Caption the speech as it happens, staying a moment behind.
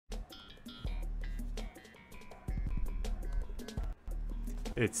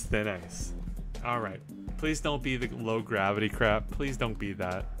It's thin ice. Alright. Please don't be the low gravity crap. Please don't be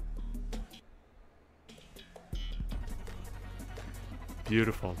that.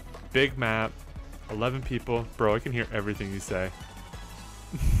 Beautiful. Big map. 11 people. Bro, I can hear everything you say.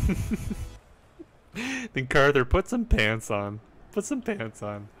 Then Carter, put some pants on. Put some pants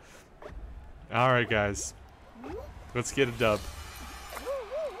on. Alright, guys. Let's get a dub.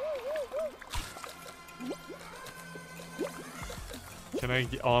 Can I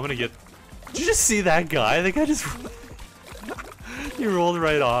get... Oh, I'm gonna get... Did you just see that guy? The guy just... He rolled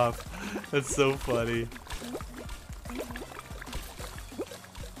right off. That's so funny.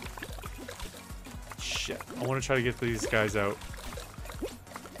 Shit. I want to try to get these guys out.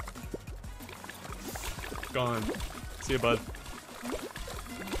 Gone. See you, bud.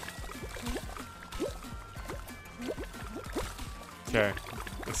 Okay.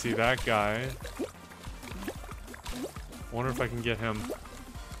 I see that guy. Wonder if I can get him.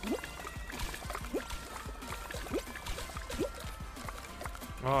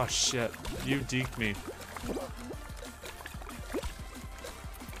 Oh shit. You deked me.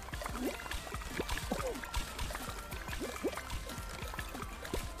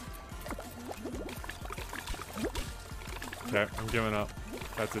 Okay, I'm giving up.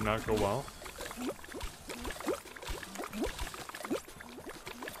 That did not go well.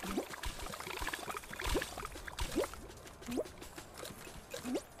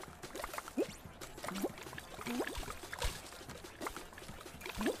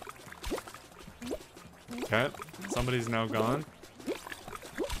 Okay, somebody's now gone.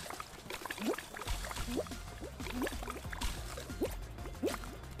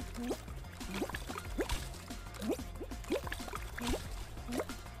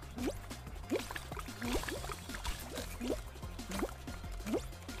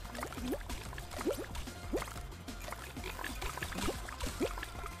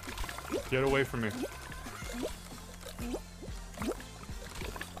 Get away from me.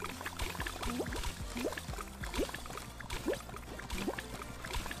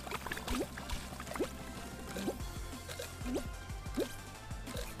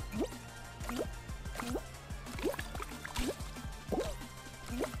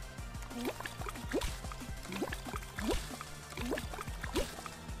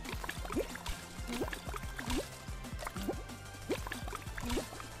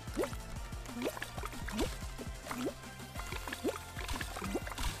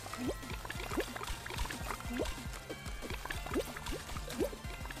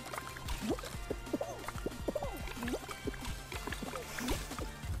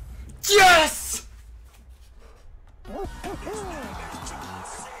 Yes!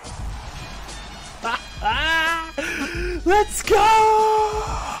 Let's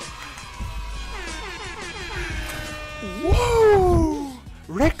go! Woo!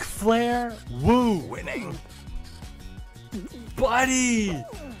 Ric Flair, woo! Winning. Buddy!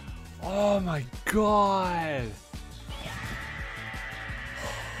 Oh my god!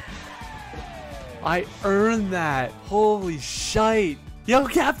 I earned that! Holy shite! Yo,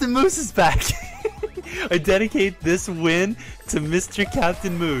 Captain Moose is back! I dedicate this win to Mr.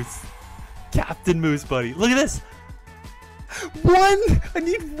 Captain Moose. Captain Moose, buddy. Look at this! One! I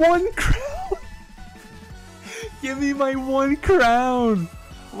need one crown! Give me my one crown!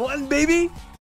 One, baby!